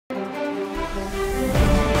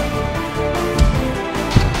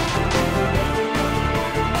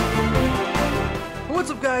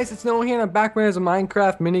up, guys? It's Noah here, and I'm back with a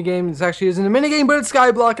Minecraft minigame. This actually isn't a minigame, but it's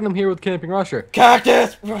Skyblock, and I'm here with TheCampingRusher.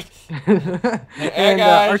 Cactus! And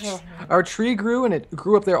guys. our tree grew, and it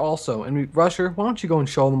grew up there also. And Rusher, why don't you go and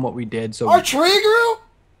show them what we did? So Our tree grew?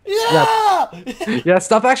 Yeah! yeah,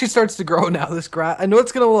 stuff actually starts to grow now. This grass, I know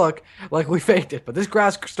it's gonna look like we faked it, but this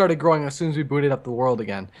grass started growing as soon as we booted up the world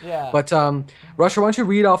again. Yeah. But Rusher, why don't you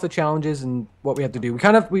read off the challenges and what we have to do?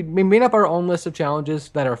 We made up our own list of challenges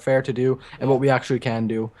that are fair to do and what we actually can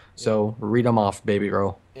do. So read them off, baby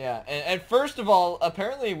girl. Yeah, and first of all,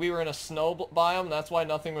 apparently we were in a snow biome, that's why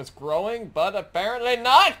nothing was growing, but apparently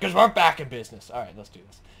not, because we're back in business. Alright, let's do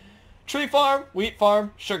this. Tree farm, wheat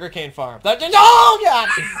farm, sugarcane farm. Oh, God!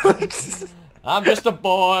 I'm just a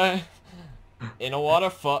boy in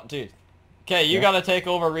a dude. Okay, you gotta take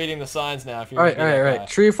over reading the signs now. If you're all right.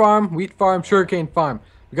 Tree farm, wheat farm, sugarcane farm.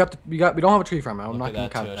 We don't have a tree farm. I'm not gonna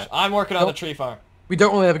count that. I'm working on the tree farm. We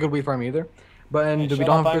don't really have a good wheat farm either, but we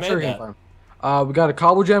don't have a good sugarcane farm. We got a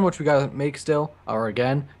cobble gem, which we gotta make still, or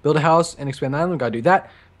again, build a house and expand that. We gotta do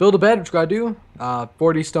that. Build a bed, which we gotta do.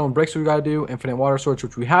 40 stone bricks, we gotta do. Infinite water source,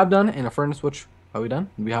 which we have done, and a furnace, which have we done?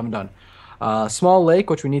 We haven't done. Small lake,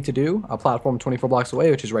 which we need to do. A platform 24 blocks away,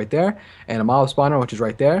 which is right there, and a mob spawner, which is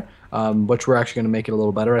right there. Which we're actually gonna make it a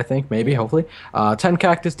little better, I think, maybe, hopefully. 10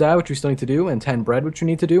 cactus dye, which we still need to do, and 10 bread, which we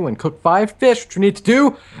need to do, and cook 5 fish, which we need to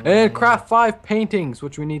do, and craft 5 paintings,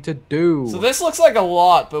 which we need to do. So this looks like a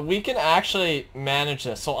lot, but we can actually manage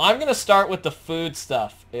this. So I'm gonna start with the food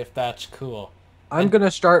stuff, if that's cool. I'm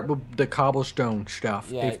gonna start with the cobblestone stuff.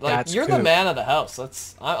 Yeah, if like that's you're cool. the man of the house.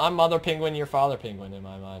 I'm mother penguin, you're father penguin in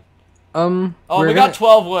my mind. Oh, we got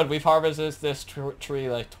 12 wood. We've harvested this tree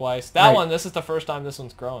like twice. That one, this is the first time this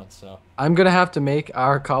one's growing. So I'm gonna have to make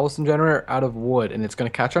our cobblestone generator out of wood, and it's gonna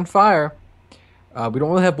catch on fire. We don't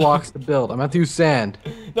really have blocks to build. I'm gonna have to use sand.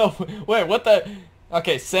 No, wait, what the?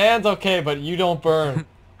 Okay, sand's okay, but you don't burn.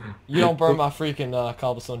 You don't burn my freaking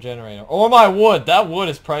cobblestone generator. Or my wood. That wood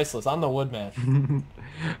is priceless. I'm the wood man.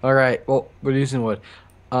 Alright, well, we're using wood.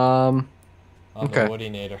 I'm okay. the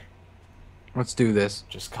Woodinator. Let's do this.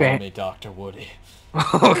 Just call me Dr. Woody.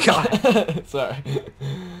 Oh, God. Sorry.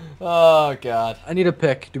 Oh, God. I need a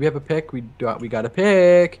pick. Do we have a pick? We got a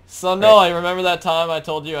pick. So, no, I remember that time I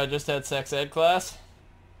told you I just had sex ed class?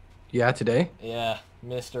 Yeah, today? Yeah.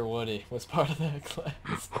 Mr. Woody was part of that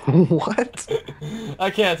class. What? I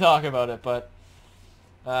can't talk about it, but...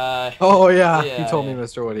 oh, yeah. You told me,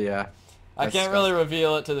 Mr. Woody, yeah. I can't really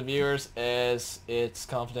reveal it to the viewers as it's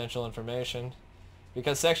confidential information.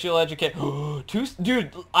 Because sexual education...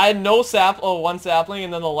 Dude, I had no one sapling,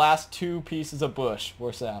 and then the last 2 pieces of bush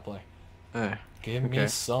were sapling. Give me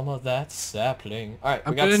some of that sapling. Alright,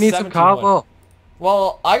 we got 17 I'm gonna need some cobble.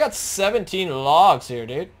 Well, I got 17 logs here,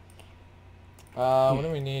 dude. What do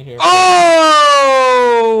we need here? Oh!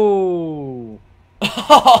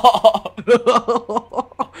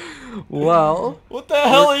 Well... What the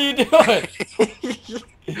hell are you doing?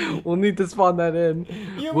 We'll need to spawn that in.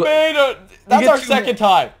 You made a... That's our second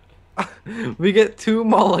time. We get 2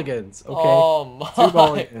 mulligans, okay? Oh, my. 2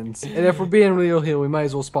 mulligans. And if we're being real here, we might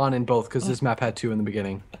as well spawn in both, because this map had 2 in the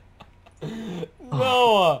beginning.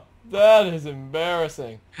 Noah, that is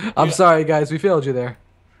embarrassing. I'm sorry, guys. We failed you there.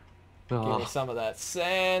 Give me some of that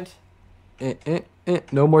sand.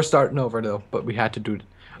 No more starting over, though, but we had to do it.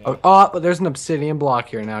 Yeah. Oh, but there's an obsidian block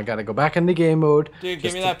here now. I gotta go back into game mode. Dude,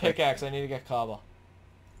 give me that pickaxe. I need to get cobble.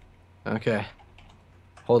 Okay.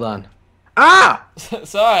 Hold on. Ah!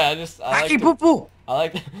 Sorry, I like poo-poo! I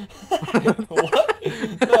like... What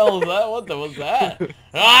the hell was that? What was that?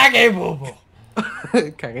 Kake poo-poo!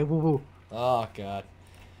 Kake poo-poo. Oh, God.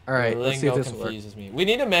 Alright, let's see if this confuses me. We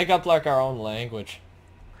need to make up, like, our own language.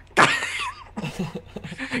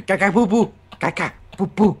 Kaka poo-poo! Kaka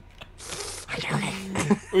poo-poo!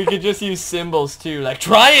 We could just use symbols, too, like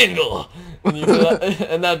triangle!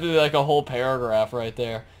 And that'd be, like, a whole paragraph right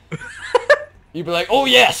there. You'd be like, oh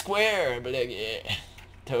yeah, square. I'd be like, yeah,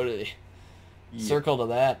 totally. Yeah. Circle to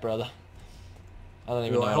that, brother. I don't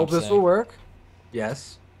even know. I hope this will work.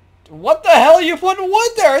 Yes. What the hell are you putting wood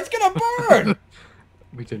there? It's gonna burn.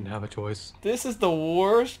 We didn't have a choice. This is the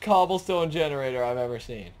worst cobblestone generator I've ever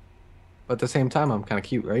seen. But at the same time, I'm kind of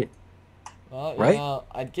cute, right? Well, right? You know,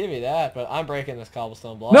 I'd give you that, but I'm breaking this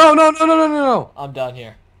cobblestone block. No. I'm done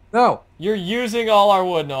here. No. You're using all our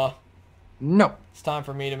wood, Noah. No. It's time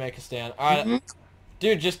for me to make a stand. Alright.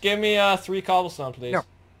 Dude, just give me 3 cobblestone, please. No.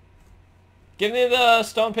 Give me the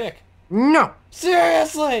stone pick. No.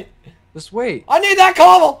 Seriously. Just wait. I need that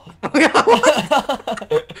cobble.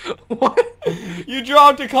 What? You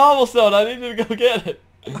dropped a cobblestone. I need to go get it.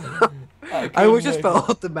 I just fell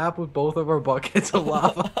off the map with both of our buckets of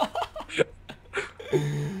lava.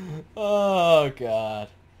 Oh, God.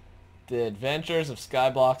 The Adventures of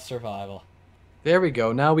Skyblock Survival. There we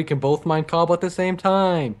go. Now we can both mine cobble at the same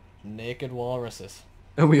time. Naked walruses.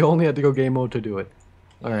 And we only had to go game mode to do it.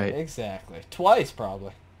 All right. Exactly. Twice,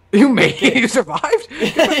 probably. You made it. You survived?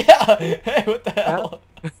 Yeah. Hey, what the hell?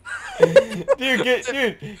 Dude,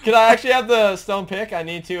 can I actually have the stone pick? I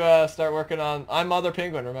need to start working on... I'm Mother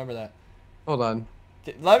Penguin, remember that. Hold on.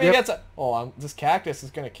 Let me get some... Oh, this cactus is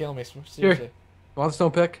going to kill me. Seriously. Here. You want the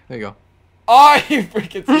stone pick? There you go. Are you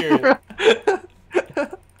freaking serious?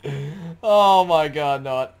 Oh my god,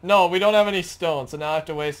 no. No, we don't have any stone, so now I have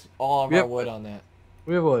to waste all of our wood on that.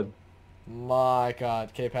 We have wood. My god.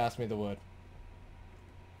 Okay, pass me the wood.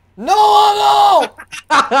 No!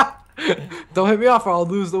 Don't hit me off or I'll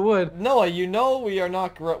lose the wood. Noah, you know we are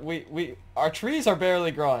not... Our trees are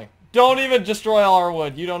barely growing. Don't even destroy all our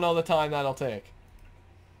wood. You don't know the time that'll take.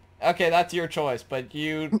 Okay, that's your choice, but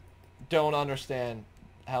you don't understand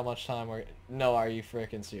how much time we're... No, are you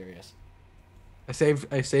freaking serious? I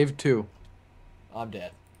saved 2. I'm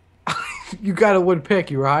dead. You got a wood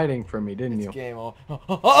pick. You were hiding from me, didn't you? Game over.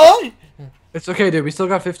 It's okay, dude. We still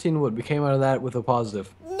got 15 wood. We came out of that with a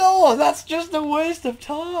positive. No, that's just a waste of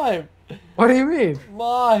time. What do you mean?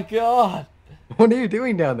 My god. What are you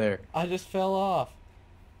doing down there? I just fell off.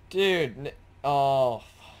 Dude. Oh,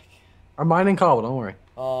 fuck. I'm mining cobble. Don't worry.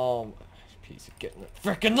 Oh, piece of getting the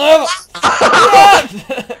frickin' lava.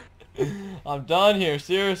 I'm done here,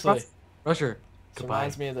 seriously. Rusher. This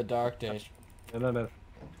reminds me of the dark days. No.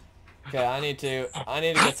 Okay, I need to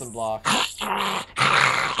get some blocks.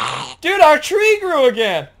 Dude, our tree grew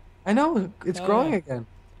again! I know, it's growing again.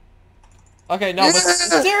 Okay, no, but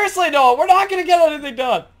seriously, Noah, we're not gonna get anything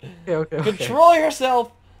done. Okay. Control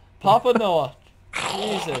yourself, Papa Noah.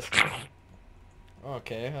 Jesus.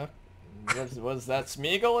 Okay, was that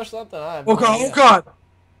Smeagol or something? Oh god!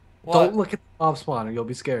 What? Don't look at the mob spawner, you'll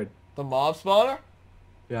be scared. The mob spawner?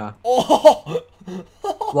 Yeah. Oh!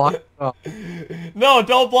 Block it off. No,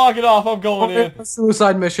 don't block it off, I'm going in.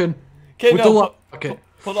 Suicide mission. Okay, no, okay.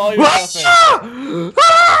 Put all your stuff in.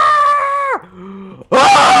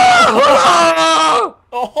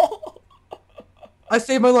 Oh! I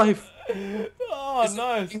saved my life. Oh,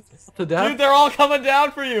 nice. To death? Dude, they're all coming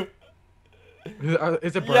down for you.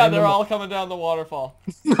 Is it burning? Yeah, they're all coming down the waterfall.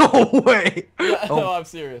 No way. Yeah, no, I'm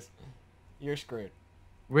serious. You're screwed.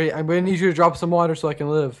 Wait, I'm gonna need you to drop some water so I can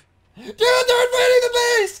live. Dude, they're invading the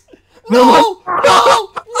base! No!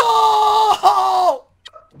 No!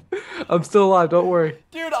 I'm still alive, don't worry.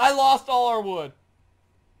 Dude, I lost all our wood.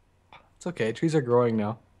 It's okay, trees are growing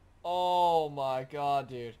now. Oh my god,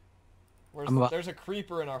 dude. There's a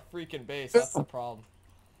creeper in our freaking base, that's the problem.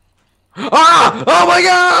 Ah! Oh my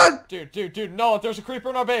god! Dude, no, there's a creeper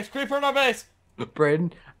in our base! Creeper in our base!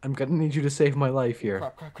 Braden, I'm gonna need you to save my life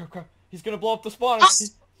here. Crap. He's gonna blow up the spawner.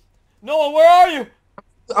 Noah, where are you?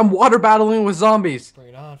 I'm water battling with zombies. Bring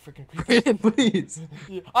it on, freaking creeper. Braden, please.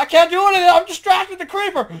 I can't do anything, I'm distracted the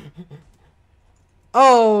creeper!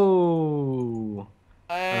 Oh.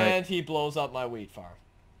 And he blows up my wheat farm.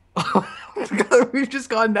 We've just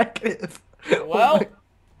gone negative. Well,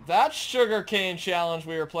 that sugarcane challenge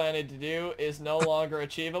we were planning to do is no longer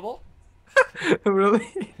achievable.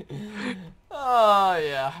 Really? Oh,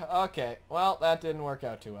 yeah. Okay. Well, that didn't work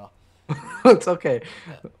out too well. It's okay.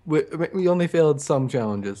 We only failed some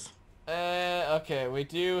challenges. Okay. We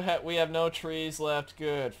have no trees left.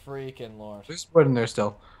 Good freaking lord. There's wood in there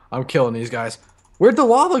still. I'm killing these guys. Where'd the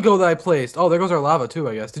lava go that I placed? Oh, there goes our lava too,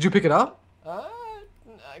 I guess. Did you pick it up?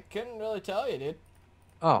 I couldn't really tell you, dude.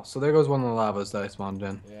 Oh, so there goes one of the lavas that I spawned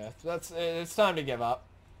in. Yeah, it's time to give up.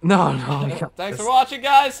 No. Thanks for watching,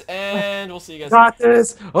 guys, and we'll see you guys. Got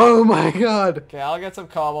this! Oh my god! Okay, I'll get some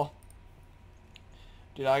cobble.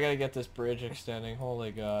 Dude, I gotta get this bridge extending.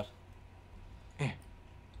 Holy god.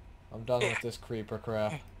 I'm done with this creeper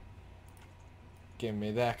crap. Give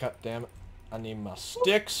me that, god damn it. I need my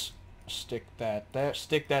sticks. Stick that there.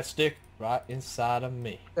 Stick that stick right inside of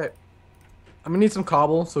me. Okay. I'm gonna need some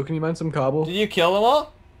cobble, so can you mine some cobble? Did you kill them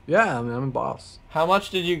all? Yeah, I mean, I'm a boss. How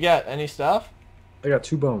much did you get? Any stuff? I got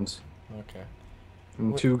 2 bones. Okay.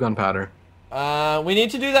 And 2 gunpowder. We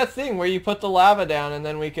need to do that thing where you put the lava down and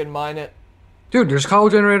then we can mine it. Dude, there's a cobble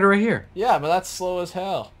generator right here. Yeah, but that's slow as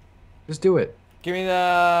hell. Just do it. Give me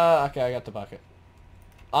the... Okay, I got the bucket.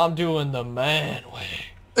 I'm doing the man way.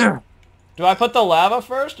 There. Do I put the lava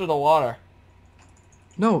first or the water?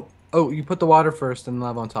 No. Oh, you put the water first and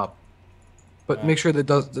lava on top. But make sure that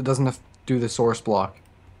it doesn't have to do the source block.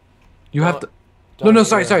 You have to... No,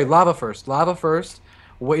 sorry. Lava first. Lava first.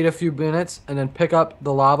 Wait a few minutes and then pick up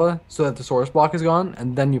the lava so that the source block is gone,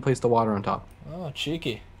 and then you place the water on top. Oh,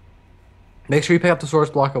 cheeky. Make sure you pick up the source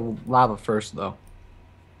block of lava first, though.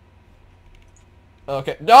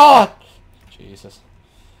 Okay. No! Jesus.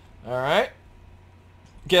 Alright.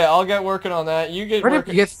 Okay, I'll get working on that. You get Where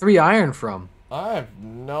working. did you get 3 iron from? I have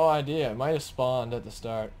no idea. It might have spawned at the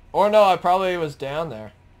start. Or no, I probably was down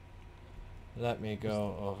there. Let me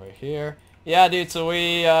go over here. Yeah, dude, so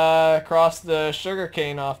we crossed the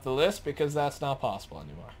sugarcane off the list because that's not possible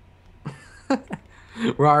anymore.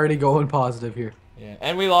 We're already going positive here. Yeah,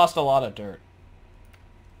 and we lost a lot of dirt.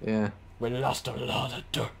 Yeah. We lost a lot of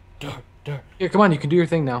dirt. Here, come on, you can do your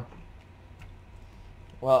thing now.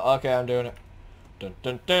 Well, okay, I'm doing it. Dun,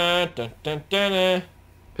 dun, dun, dun, dun, dun, dun.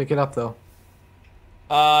 Pick it up, though.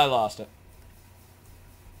 I lost it.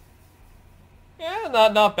 Yeah,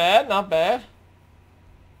 not bad, not bad.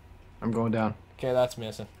 I'm going down. Okay, that's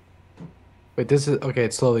missing. Wait, this is okay.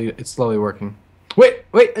 It's slowly working. Wait.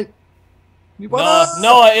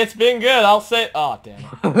 No, it's been good. I'll say. Oh, damn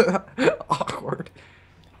it. Awkward.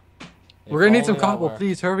 We're gonna need some cobble.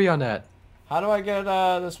 Please hurry on that. How do I get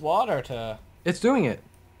this water to? It's doing it.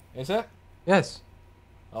 Is it? Yes.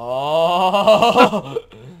 Oh.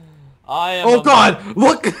 I am. Oh God!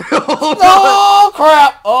 Look! Oh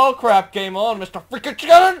crap! Oh crap! Game on, Mr. Freaking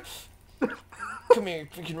Chicken! Come here, you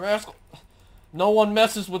freaking rascal! No one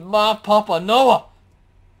messes with my Papa Noah.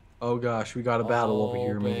 Oh gosh, we got a battle over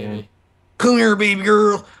here, baby. man. Come here, baby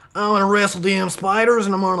girl. I want to wrestle damn spiders,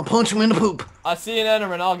 and I'm gonna punch them in the poop. I see an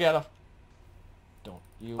Enderman. I'll get him. Don't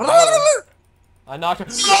you? I knocked him.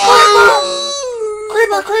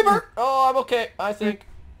 Creeper! Oh, I'm okay. I think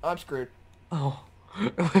I'm screwed. Oh.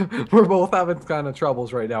 We're both having kind of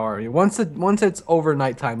troubles right now, aren't we? Once it's over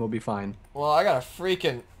nighttime, we'll be fine. Well, I got a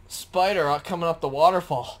freaking spider coming up the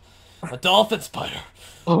waterfall. A dolphin spider.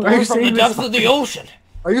 Oh, Born from the depths of the ocean.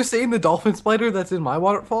 Are you saying the dolphin spider that's in my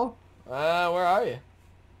waterfall? Where are you?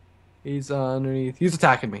 He's underneath. He's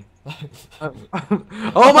attacking me.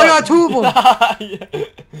 Oh my God, 2 of them! Yeah.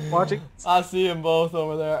 Watching. I see them both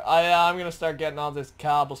over there. I'm gonna start getting all this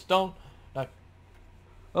cobblestone.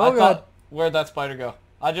 Oh God. Where'd that spider go?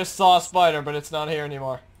 I just saw a spider, but it's not here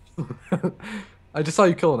anymore. I just saw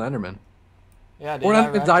you kill an Enderman. Yeah, dude. Or an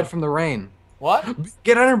Enderman died from the rain. What?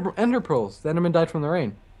 Get Ender pearls. The Enderman died from the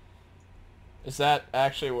rain. Does that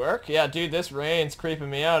actually work? Yeah, dude, this rain's creeping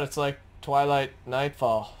me out. It's like Twilight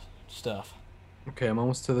Nightfall stuff. Okay, I'm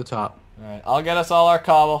almost to the top. Alright, I'll get us all our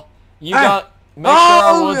cobble. You got... Make sure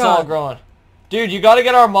our wood's all growing. Dude, you gotta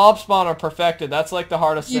get our mob spawner perfected. That's like the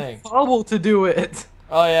hardest thing. Cobble to do it.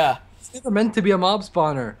 Oh, yeah. It's never meant to be a mob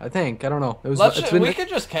spawner, I think. I don't know. It was. We could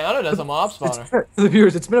just count it as a mob spawner. For the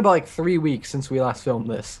viewers, it's been about like 3 weeks since we last filmed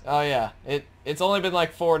this. Oh yeah, it's only been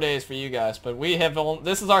like 4 days for you guys, but we have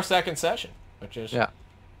this is our second session, which is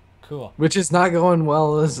cool. Which is not going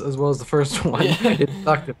well as well as the first one. Yeah. It's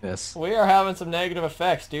productiveness. We are having some negative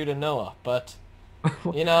effects due to Noah, but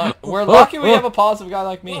you know we're lucky we have a positive guy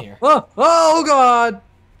like me here. Oh God!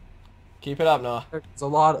 Keep it up, Noah. There's a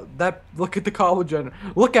lot of that. Look at the cobble generator.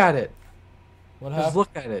 Look at it. What happened? Just look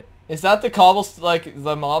at it. Is that the cobble, like,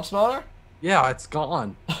 the mob spawner? Yeah, it's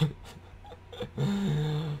gone.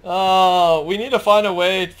 Oh, we need to find a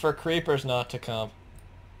way for creepers not to come.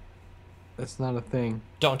 That's not a thing.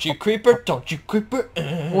 Don't you creeper, don't you creeper.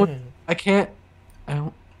 I can't. I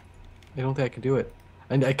don't think I can do it.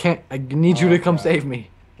 And I can't. I need you to come save me.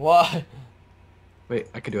 What? Wait,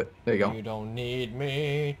 I can do it. There you go. You don't need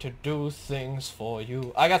me to do things for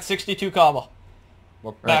you. I got 62 cobble.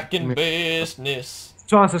 We're back in business.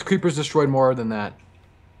 John says creepers destroyed more than that.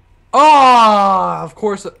 Ah, of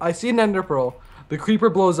course. I see an ender pearl. The creeper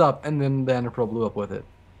blows up, and then the ender pearl blew up with it.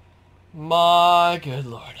 My good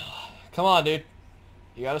lord. Come on, dude.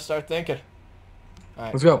 You gotta start thinking. All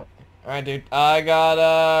right. Let's go. All right, dude. I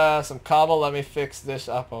got some cobble. Let me fix this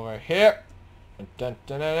up over here. Dun,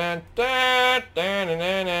 dun, dun, dun, dun,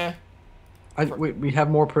 dun, dun, dun. We have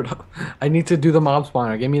more I need to do the mob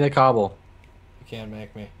spawner. Give me the cobble. You can't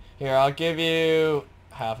make me. Here, I'll give you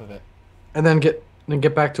half of it. And then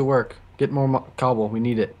get back to work. Get more cobble. We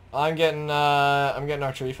need it. I'm getting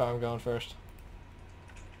our tree farm going first.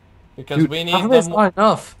 Because Dude, we need that's not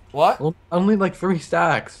enough. What? I only need like 3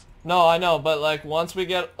 stacks. No, I know, but like once we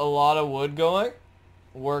get a lot of wood going,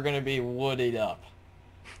 we're gonna be woodied up.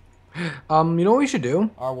 You know what we should do?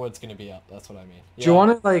 Our wood's gonna be up. That's what I mean. Do you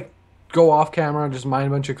want to like go off camera and just mine a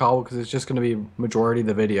bunch of cobble because it's just gonna be majority of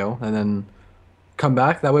the video, and then come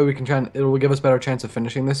back? That way we can try and it will give us a better chance of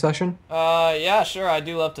finishing this session. Yeah, sure. I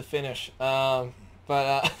do love to finish.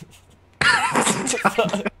 But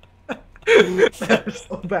That's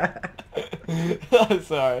so bad. I'm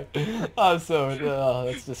sorry. I'm so. Oh,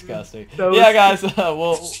 that's disgusting. Yeah, guys.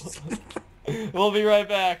 We'll be right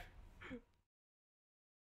back.